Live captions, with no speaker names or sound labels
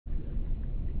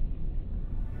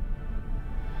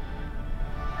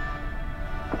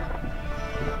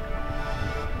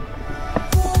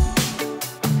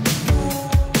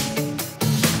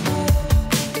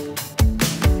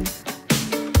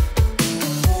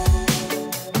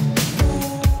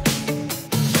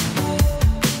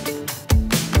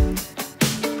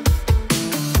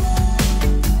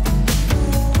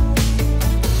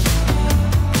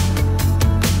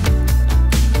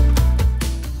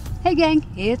gang,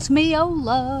 it's me,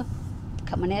 Ola,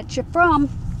 coming at you from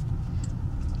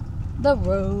the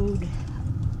road.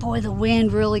 Boy, the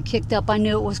wind really kicked up. I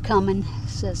knew it was coming. It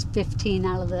says 15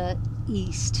 out of the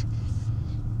east.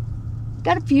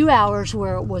 Got a few hours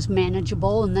where it was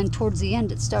manageable, and then towards the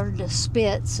end it started to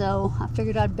spit, so I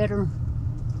figured I'd better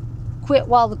quit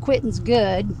while the quitting's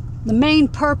good. The main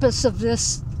purpose of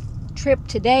this trip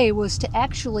today was to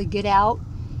actually get out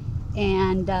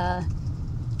and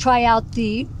try out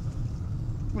the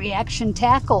reaction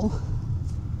tackle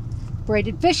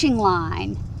braided fishing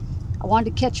line. I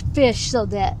wanted to catch fish so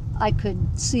that I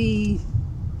could see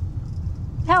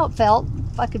how it felt,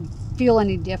 if I could feel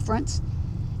any difference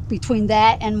between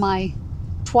that and my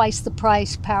twice the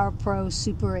price APPAREL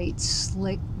Super 8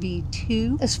 Slick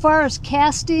V2. As far as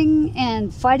casting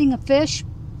and fighting a fish,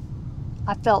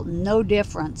 I felt no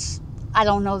difference. I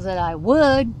don't know that I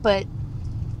would, but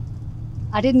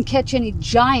I didn't catch any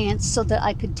giants so that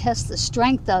I could test the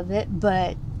strength of it,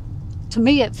 but to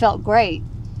me it felt great.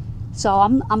 So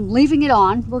I'm leaving it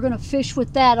on. We're gonna fish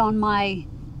with that on my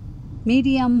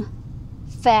medium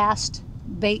fast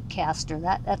baitcaster.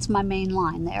 That's my main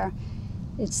line there.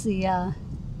 It's the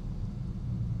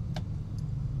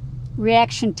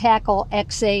Reaction Tackle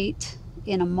X8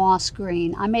 in a moss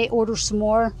green. I may order some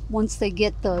more once they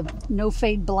get the no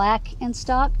fade black in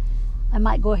stock. I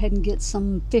might go ahead and get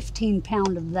some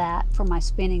 15-pound of that for my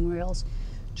spinning reels.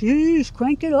 Jeez,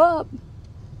 crank it up.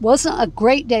 Wasn't a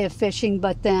great day of fishing,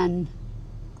 but then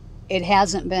it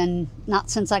hasn't been, not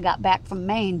since I got back from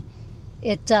Maine.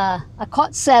 I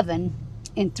caught 7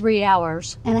 in 3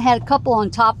 hours, and I had a couple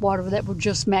on top water that were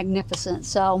just magnificent.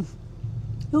 So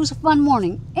it was a fun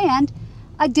morning, and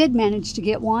I did manage to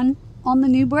get one on the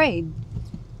new braid.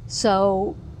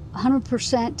 So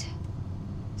 100%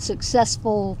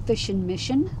 successful fishing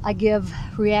mission. I give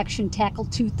Reaction Tackle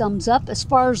 2 thumbs up. As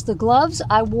far as the gloves,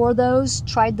 I wore those,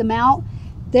 tried them out.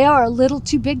 They are a little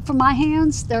too big for my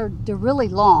hands. They're really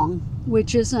long,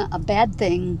 which isn't a bad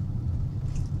thing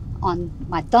on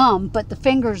my thumb, but the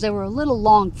fingers, they were a little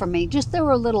long for me. Just they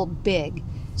were a little big.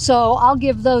 So I'll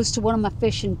give those to one of my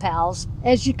fishing pals.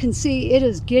 As you can see, it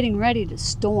is getting ready to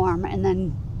storm, and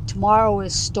then tomorrow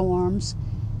is storms.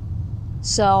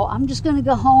 So I'm just gonna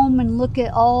go home and look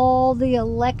at all the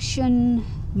election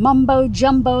mumbo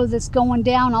jumbo that's going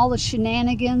down, all the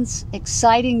shenanigans.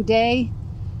 Exciting day,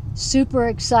 super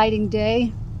exciting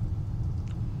day.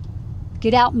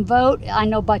 Get out and vote. I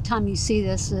know by the time you see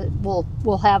this,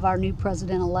 we'll have our new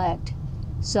president-elect.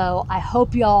 So I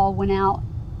hope y'all went out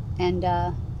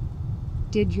and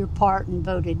did your part and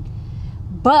voted.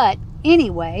 But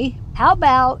anyway, how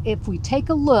about if we take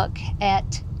a look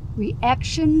at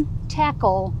Reaction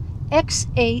Tackle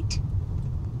X8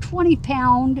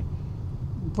 20-pound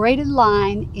braided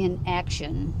line in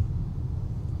action.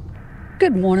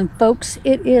 Good morning, folks.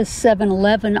 It is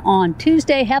 7-11 on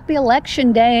Tuesday. Happy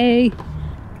Election Day.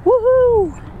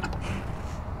 Woohoo!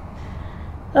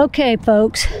 Okay,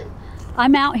 folks.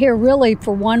 I'm out here really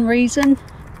for one reason,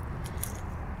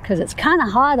 because it's kind of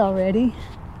hot already.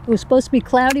 It was supposed to be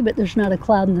cloudy, but there's not a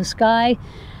cloud in the sky.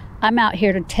 I'm out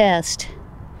here to test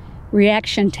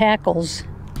Reaction Tackles.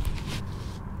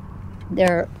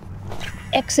 They're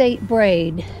X8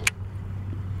 braid.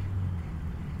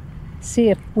 See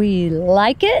if we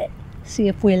like it, see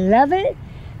if we love it,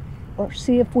 or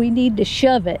see if we need to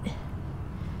shove it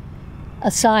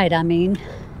aside, I mean.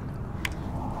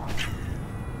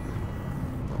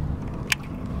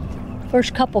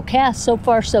 First couple casts, so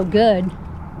far so good.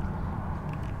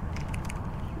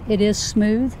 It is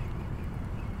smooth.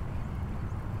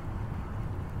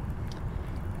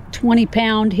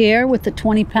 20-pound here with the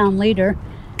 20-pound leader.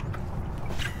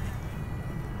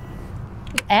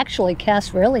 It actually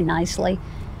casts really nicely.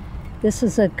 This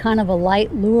is a kind of a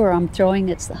light lure I'm throwing.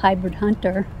 It's the Hybrid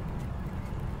Hunter.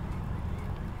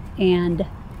 And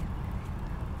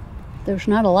there's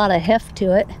not a lot of heft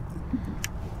to it.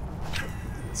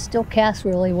 It still casts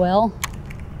really well.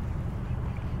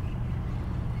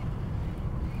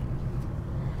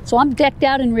 So I'm decked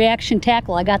out in Reaction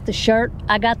Tackle. I got the shirt,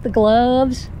 I got the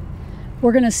gloves.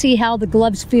 We're gonna see how the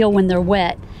gloves feel when they're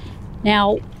wet.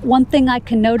 Now, one thing I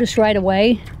can notice right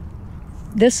away,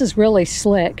 this is really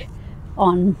slick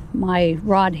on my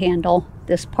rod handle,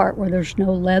 this part where there's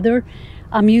no leather.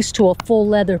 I'm used to a full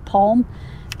leather palm,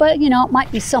 but you know, it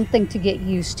might be something to get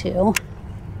used to.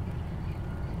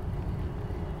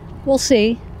 We'll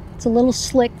see. It's a little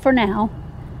slick for now.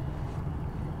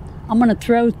 I'm gonna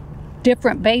throw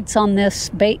different baits on this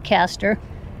baitcaster.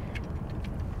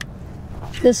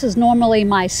 This is normally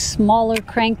my smaller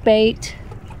crankbait,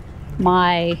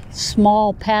 my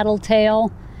small paddle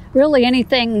tail, really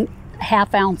anything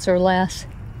 ½ ounce or less.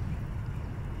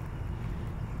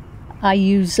 I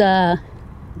use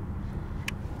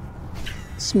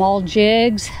small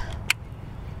jigs,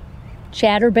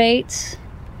 chatterbaits,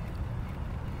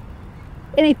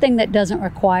 anything that doesn't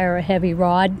require a heavy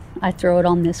rod. I throw it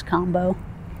on this combo.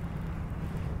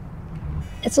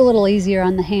 It's a little easier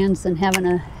on the hands than having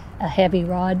a heavy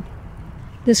rod.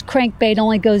 This crankbait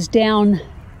only goes down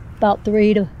about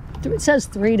it says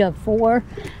 3 to 4,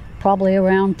 probably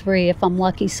around 3 if I'm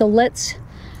lucky. So let's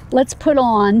put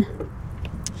on,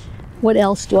 what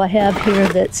else do I have here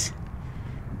that's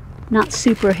not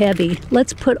super heavy?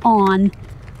 Let's put on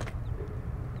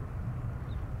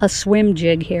a swim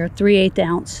jig here, 3/8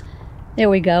 ounce. There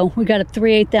we go. We got a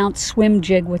 3/8 ounce swim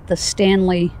jig with the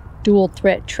Stanley dual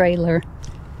threat trailer.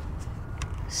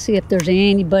 See if there's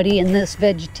anybody in this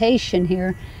vegetation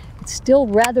here. It's still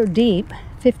rather deep,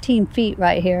 15 feet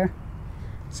right here.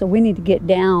 So we need to get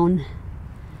down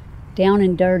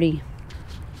and dirty.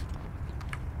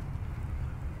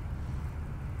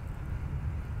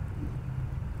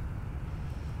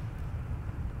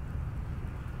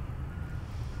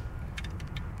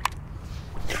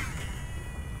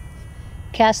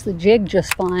 Cast the jig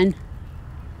just fine.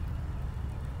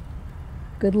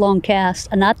 Good long cast.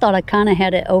 And I thought I kind of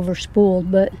had it over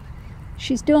spooled, but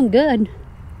she's doing good.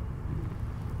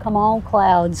 Come on,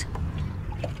 clouds.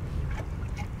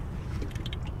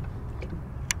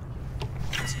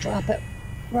 Let's drop it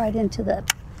right into the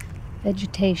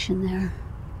vegetation there.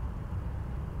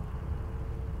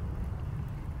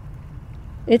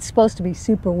 It's supposed to be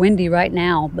super windy right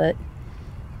now, but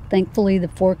thankfully the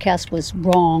forecast was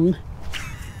wrong.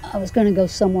 I was going to go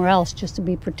somewhere else just to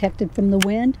be protected from the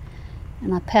wind.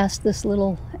 And I passed this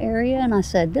little area and I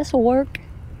said, this will work.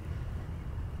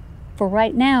 For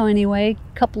right now anyway,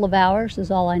 a couple of hours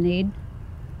is all I need.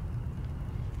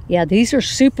 Yeah, these are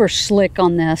super slick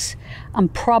on this. I'm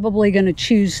probably going to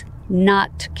choose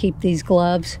not to keep these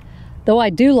gloves, though I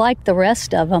do like the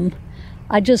rest of them.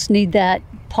 I just need that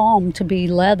palm to be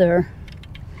leather,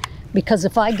 because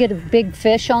if I get a big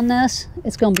fish on this,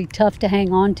 it's going to be tough to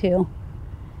hang on to.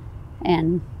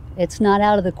 And it's not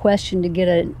out of the question to get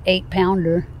an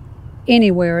 8-pounder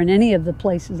anywhere in any of the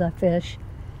places I fish.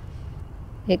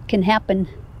 It can happen.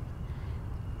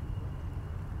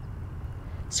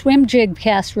 Swim jig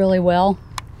casts really well.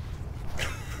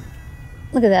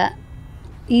 Look at that.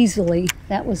 Easily.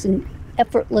 That was an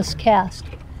effortless cast.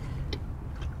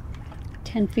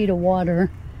 10 feet of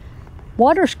water.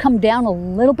 Water's come down a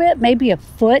little bit, maybe a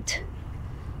foot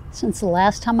since the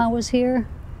last time I was here.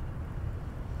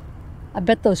 I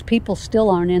bet those people still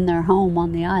aren't in their home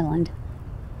on the island.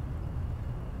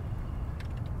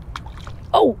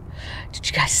 Oh, did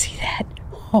you guys see that?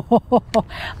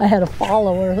 I had a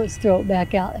follower. Let's throw it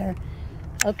back out there.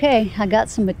 Okay, I got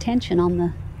some attention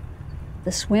on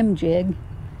the swim jig.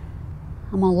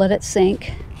 I'm gonna let it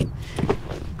sink.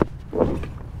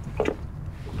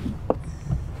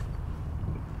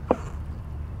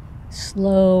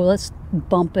 Slow, let's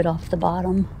bump it off the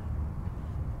bottom.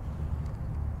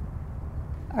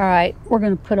 All right, we're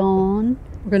gonna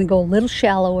go a little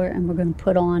shallower and we're gonna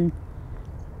put on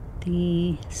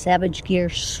the Savage Gear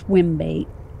swim bait.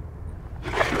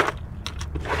 I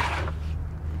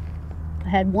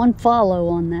had one follow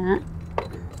on that,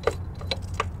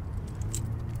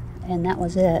 and that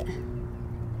was it.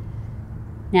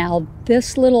 Now,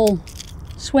 this little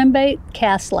swim bait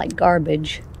casts like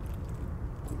garbage,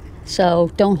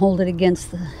 so don't hold it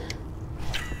against the,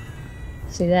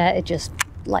 see that? It just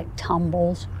like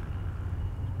tumbles.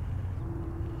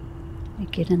 We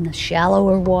get in the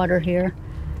shallower water here.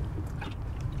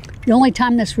 The only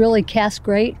time this really casts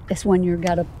great is when you've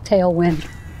got a tailwind.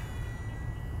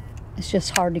 It's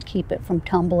just hard to keep it from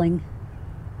tumbling.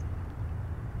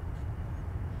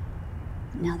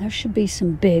 Now there should be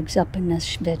some bigs up in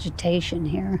this vegetation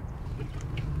here.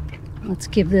 Let's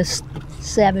give this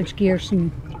Savage Gear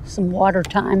some water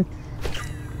time.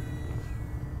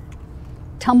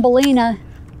 Tumbelina.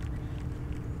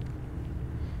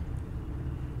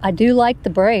 I do like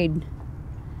the braid.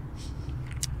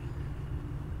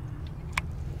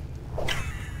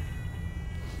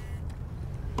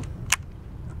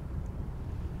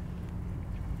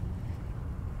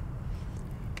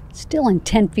 Still in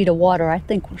 10 feet of water. I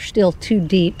think we're still too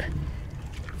deep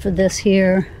for this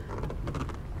here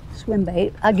swim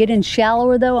bait. I get in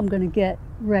shallower though, I'm going to get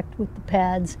wrecked with the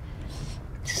pads.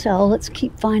 So let's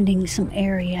keep finding some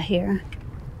area here.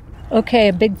 Okay,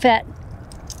 a big fat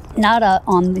nada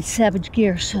on the Savage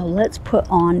Gear, so let's put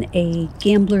on a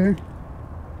Gambler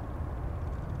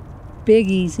Big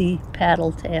Easy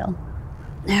paddle tail.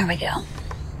 There we go.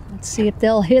 Let's see if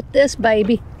they'll hit this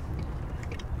baby.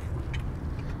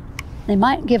 They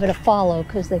might give it a follow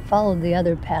because they followed the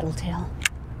other paddle tail.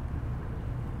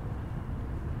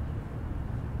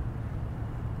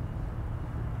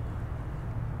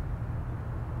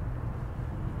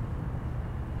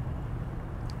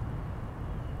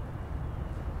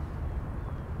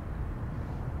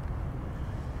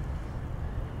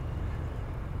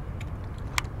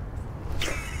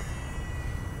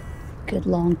 Good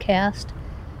long cast.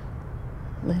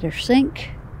 Let her sink.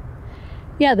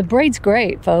 Yeah, the braid's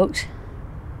great, folks.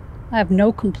 I have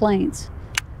no complaints.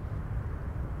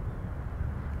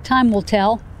 Time will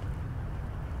tell,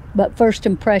 but first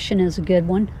impression is a good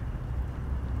one.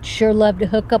 Sure love to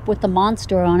hook up with the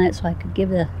monster on it so I could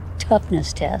give it a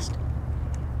toughness test.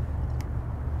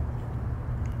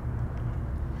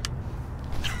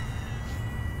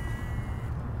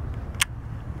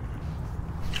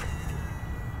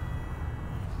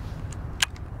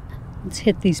 Let's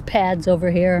hit these pads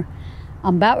over here.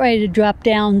 I'm about ready to drop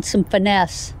down some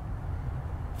finesse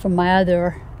from my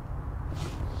other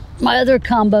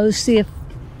combos. See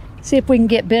if we can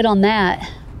get bit on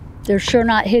that. They're sure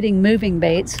not hitting moving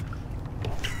baits.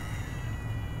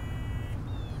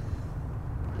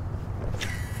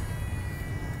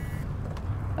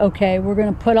 Okay, we're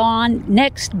gonna put on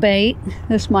next bait.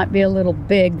 This might be a little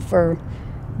big for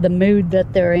the mood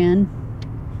that they're in.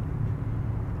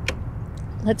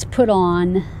 Let's put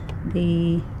on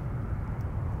the,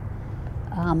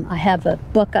 I have a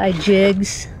Buckeye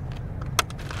Jigs,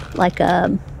 like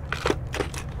a,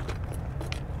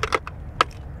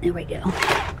 there we go.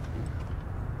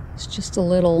 It's just a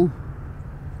little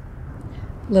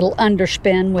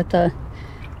underspin with a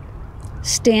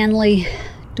Stanley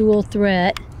dual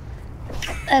threat.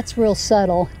 That's real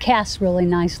subtle, casts really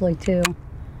nicely too.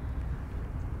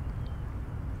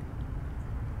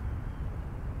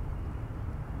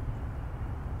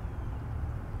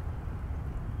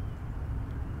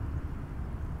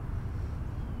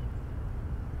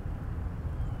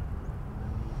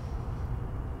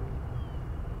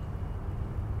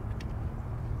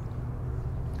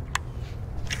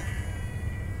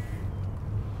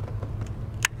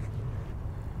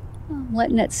 I'm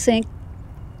letting it sink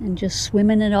and just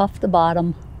swimming it off the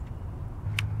bottom,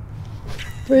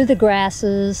 through the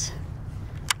grasses,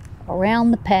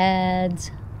 around the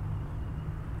pads.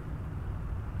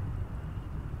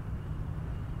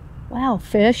 Wow,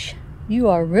 fish, you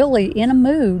are really in a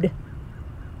mood.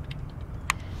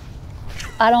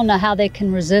 I don't know how they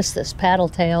can resist this paddle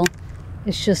tail.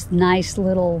 It's just nice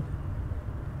little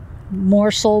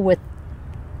morsel with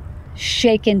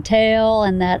shaken tail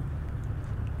and that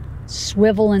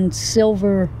swivel and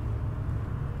silver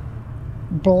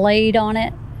blade on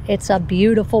it. It's a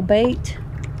beautiful bait.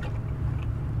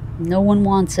 No one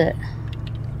wants it.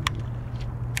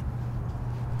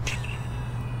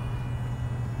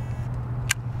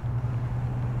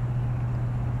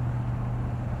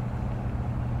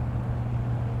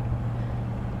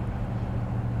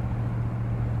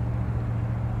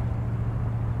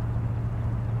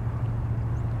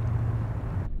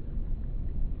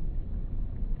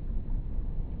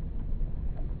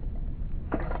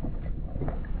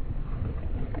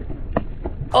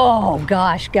 Oh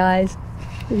gosh, guys,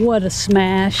 what a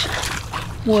smash.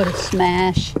 What a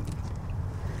smash.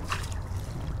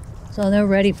 So they're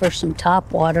ready for some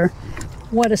top water.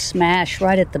 What a smash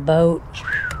right at the boat.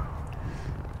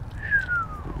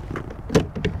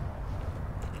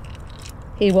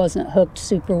 He wasn't hooked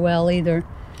super well either.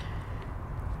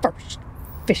 First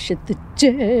fish of the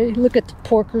day. Look at the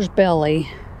porker's belly.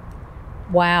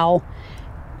 Wow.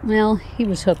 Well, he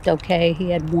was hooked okay.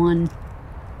 He had one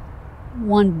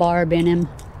barb in him.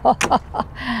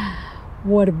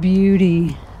 What a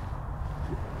beauty.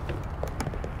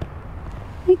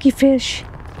 Thank you, fish.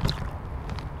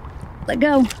 Let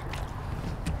go.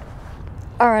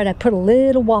 All right, I put a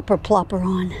little whopper plopper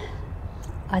on.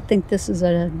 I think this is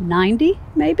a 90,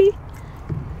 maybe.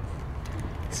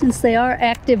 Since they are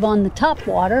active on the top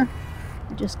water,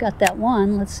 I just got that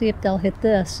one. Let's see if they'll hit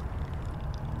this.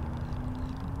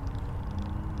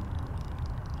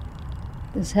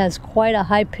 This has quite a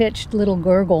high-pitched little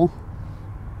gurgle.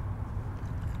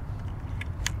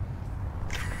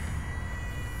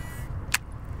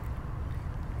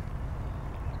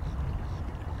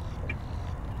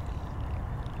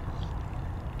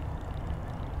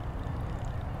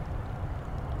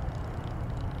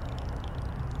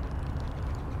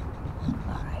 All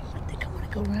right, I think I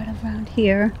want to go right around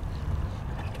here.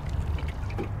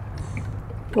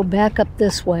 Go back up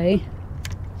this way.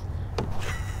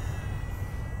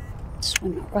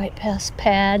 Swim it right past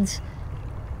pads.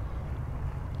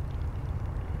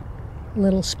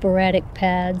 Little sporadic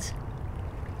pads.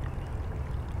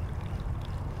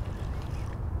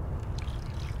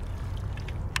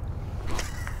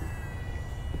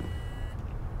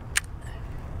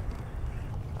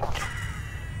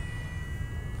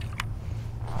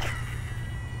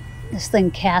 This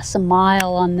thing casts a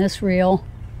mile on this reel.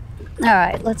 All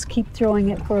right, let's keep throwing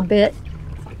it for a bit.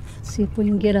 See if we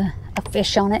can get a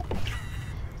fish on it.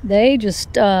 They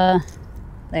just, they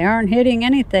aren't hitting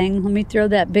anything. Let me throw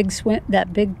that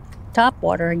big top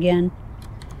water again.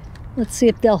 Let's see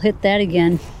if they'll hit that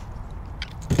again.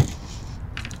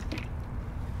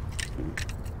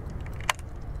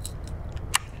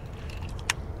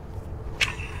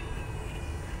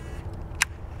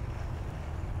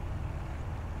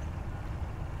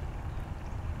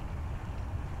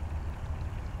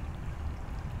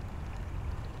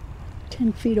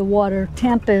 Feet of water.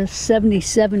 Temp is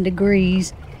 77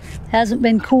 degrees. Hasn't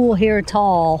been cool here at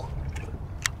all.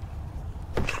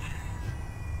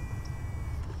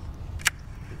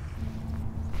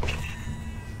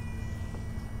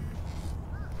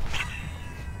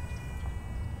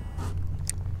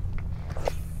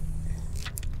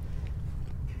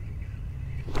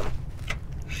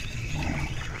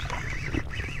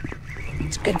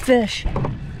 It's a good fish.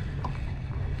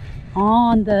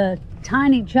 On the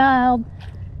tiny child.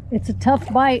 It's a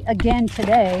tough bite again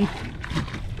today,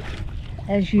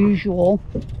 as usual.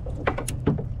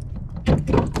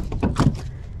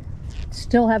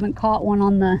 Still haven't caught one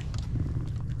on the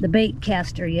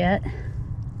baitcaster yet.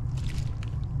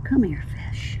 Come here,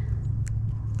 fish.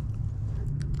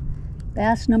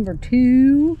 Bass number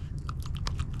 2.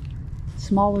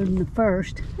 Smaller than the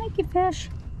first. Thank you, fish.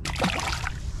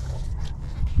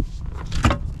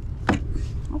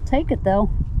 I'll take it though.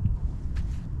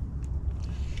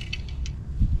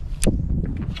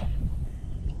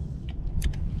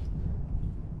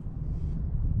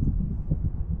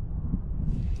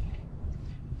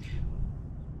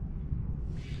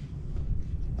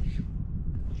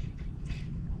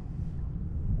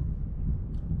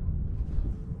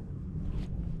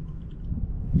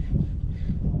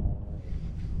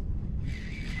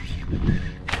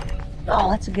 Oh,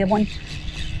 that's a good one.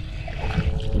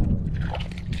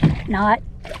 Not.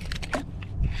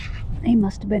 They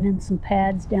must have been in some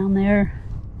pads down there.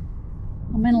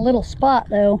 I'm in a little spot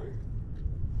though.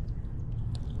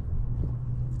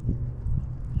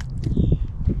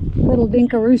 Little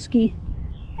dinkarooski.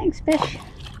 Thanks, fish.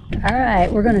 All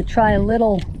right, we're gonna try a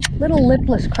little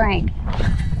lipless crank.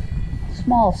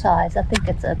 Small size. I think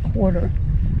it's a quarter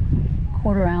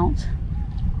ounce.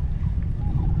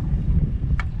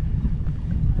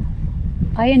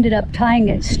 I ended up tying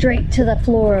it straight to the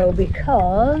fluoro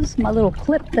because my little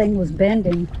clip thing was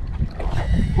bending.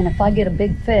 And if I get a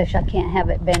big fish, I can't have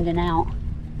it bending out.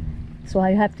 So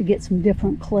I have to get some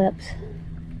different clips.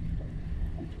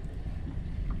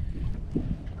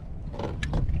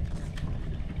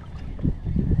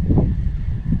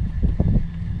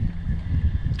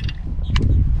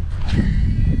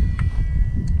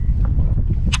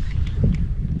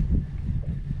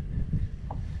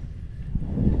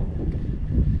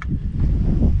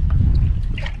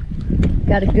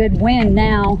 Got a good wind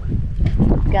now.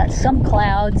 Got some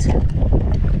clouds.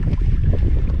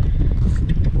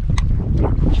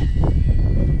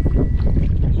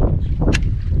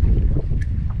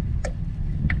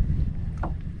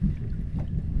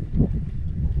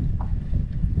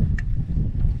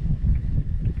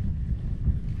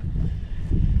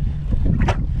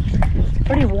 It's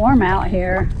pretty warm out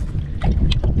here.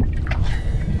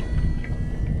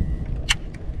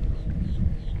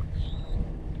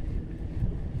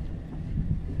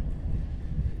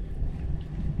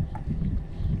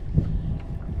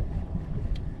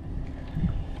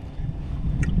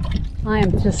 I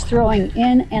am just throwing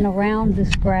in and around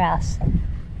this grass.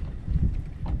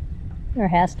 There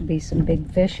has to be some big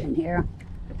fish in here.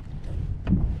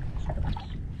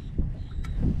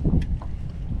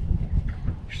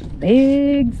 Some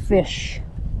big fish.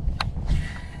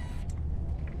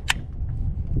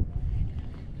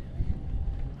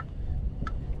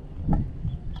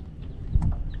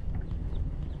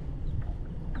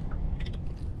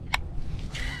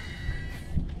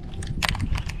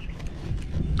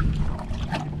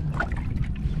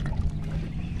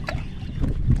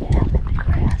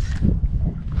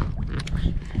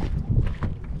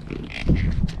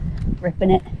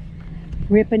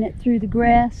 Ripping it through the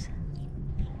grass.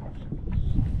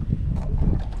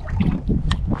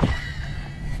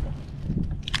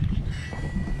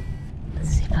 Let's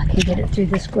see if I can get it through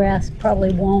this grass.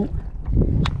 Probably won't.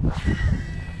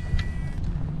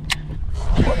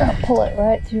 We're gonna pull it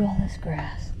right through all this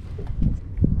grass.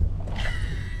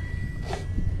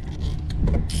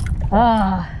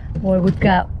 Ah, boy, we've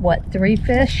got what, 3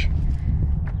 fish?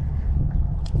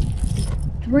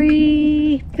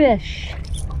 3 fish.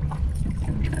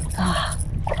 Ah.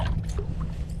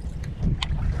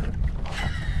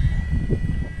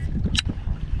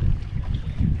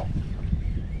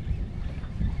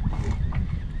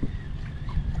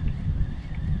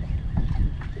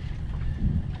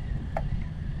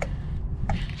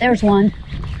 There's one.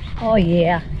 Oh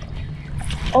yeah.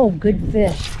 Oh, good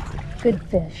fish. Good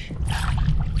fish.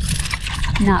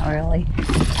 Not really.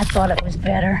 I thought it was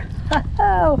better.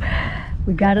 Oh,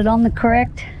 we got it on the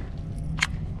correct.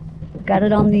 Got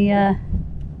it on the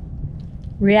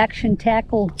reaction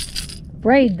tackle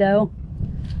braid though.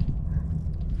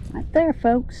 Right there,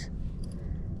 folks.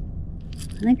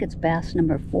 I think it's bass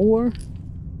number 4.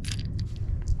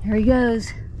 There he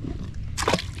goes.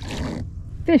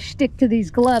 Fish stick to these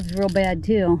gloves real bad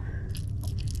too.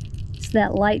 It's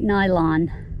that light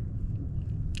nylon.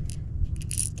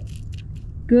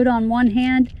 Good on one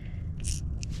hand,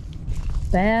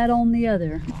 bad on the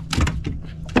other.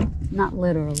 Not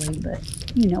literally, but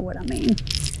you know what I mean.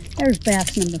 There's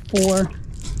bass number 4.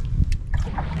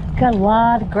 Got a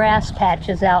lot of grass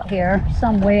patches out here,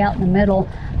 some way out in the middle.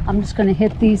 I'm just going to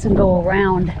hit these and go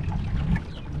around.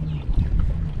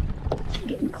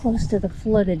 Getting close to the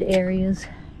flooded areas.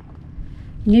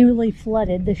 Newly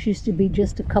flooded. This used to be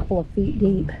just a couple of feet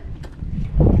deep.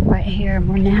 Right here, and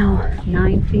we're now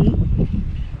 9 feet.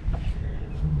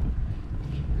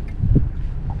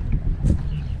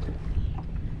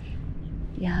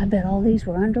 Yeah, I bet all these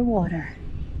were underwater.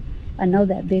 I know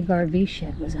that big RV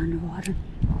shed was underwater.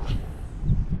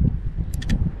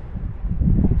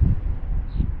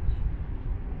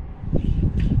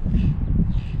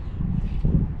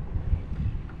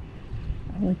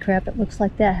 Holy crap, it looks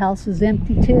like that house is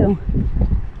empty too.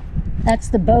 That's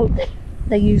the boat that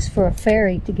they use for a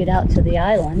ferry to get out to the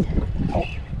island. Oh,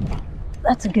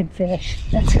 that's a good fish.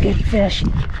 That's a good fish.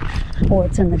 Oh,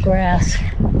 it's in the grass.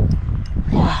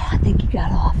 Wow, I think he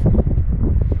got off.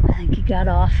 I think he got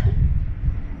off.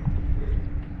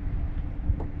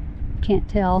 Can't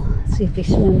tell. Let's see if he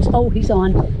swims. Oh, he's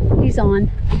on. He's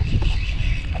on.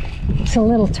 It's a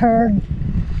little turd.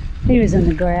 He was in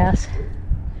the grass.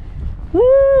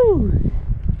 Woo!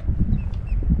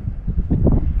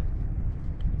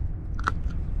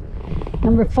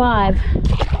 Number 5.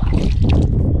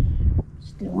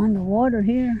 Still underwater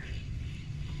here.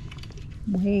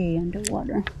 Way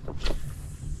underwater.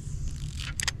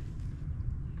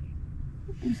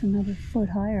 There's another foot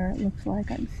higher, it looks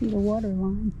like. I can see the water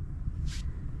line.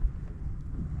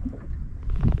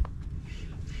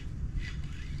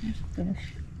 There's a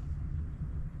fish.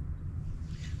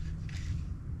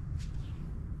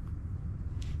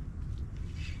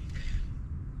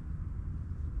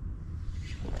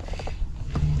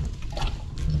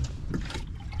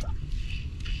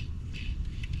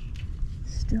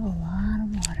 Still a lot of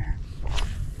water.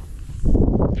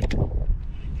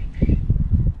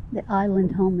 The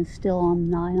island home is still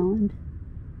on the island.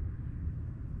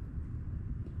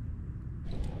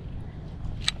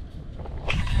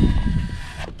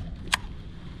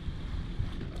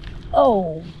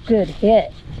 Oh, good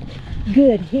hit.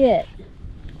 Good hit.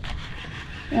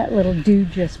 That little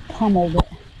dude just pummeled it.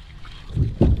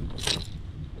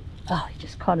 Oh, he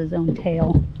just caught his own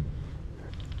tail.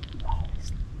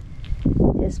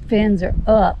 His fins are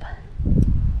up.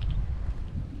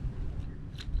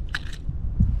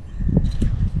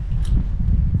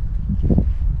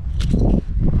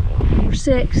 Number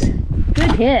 6.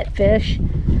 Good hit, fish.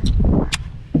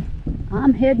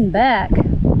 I'm heading back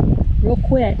real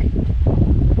quick.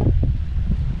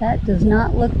 That does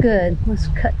not look good. Let's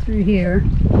cut through here.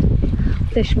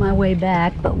 Fish my way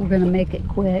back, but we're going to make it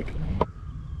quick.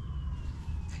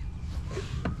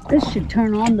 This should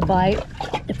turn on the bite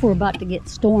if we're about to get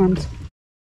storms.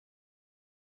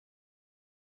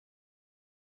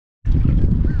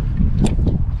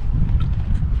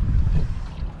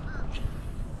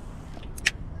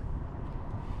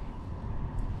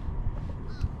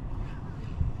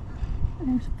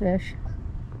 There's a fish.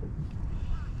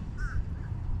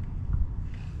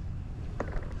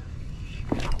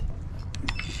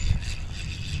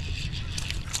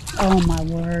 Oh my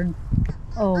word.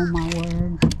 Oh my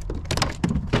word.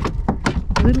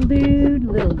 Little dude,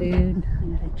 little dude. I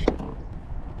gotta check.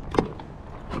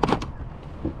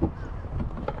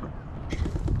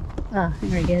 Ah,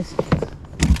 there he is.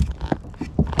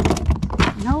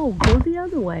 No, go the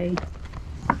other way.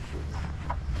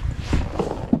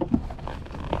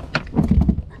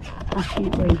 I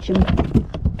can't reach him.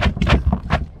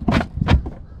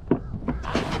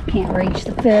 Can't reach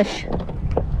the fish.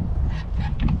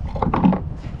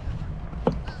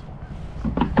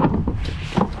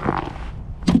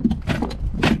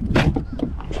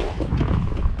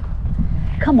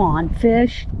 Come on,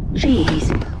 fish. Jeez.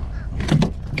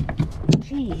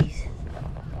 Jeez.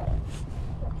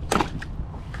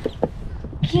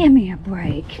 Give me a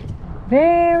break.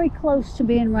 Very close to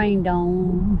being rained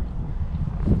on.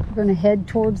 We're going to head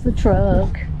towards the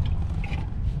truck.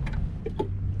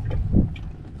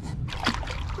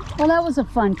 Well, that was a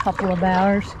fun couple of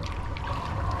hours.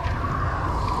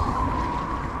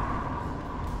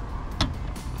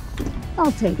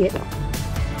 I'll take it.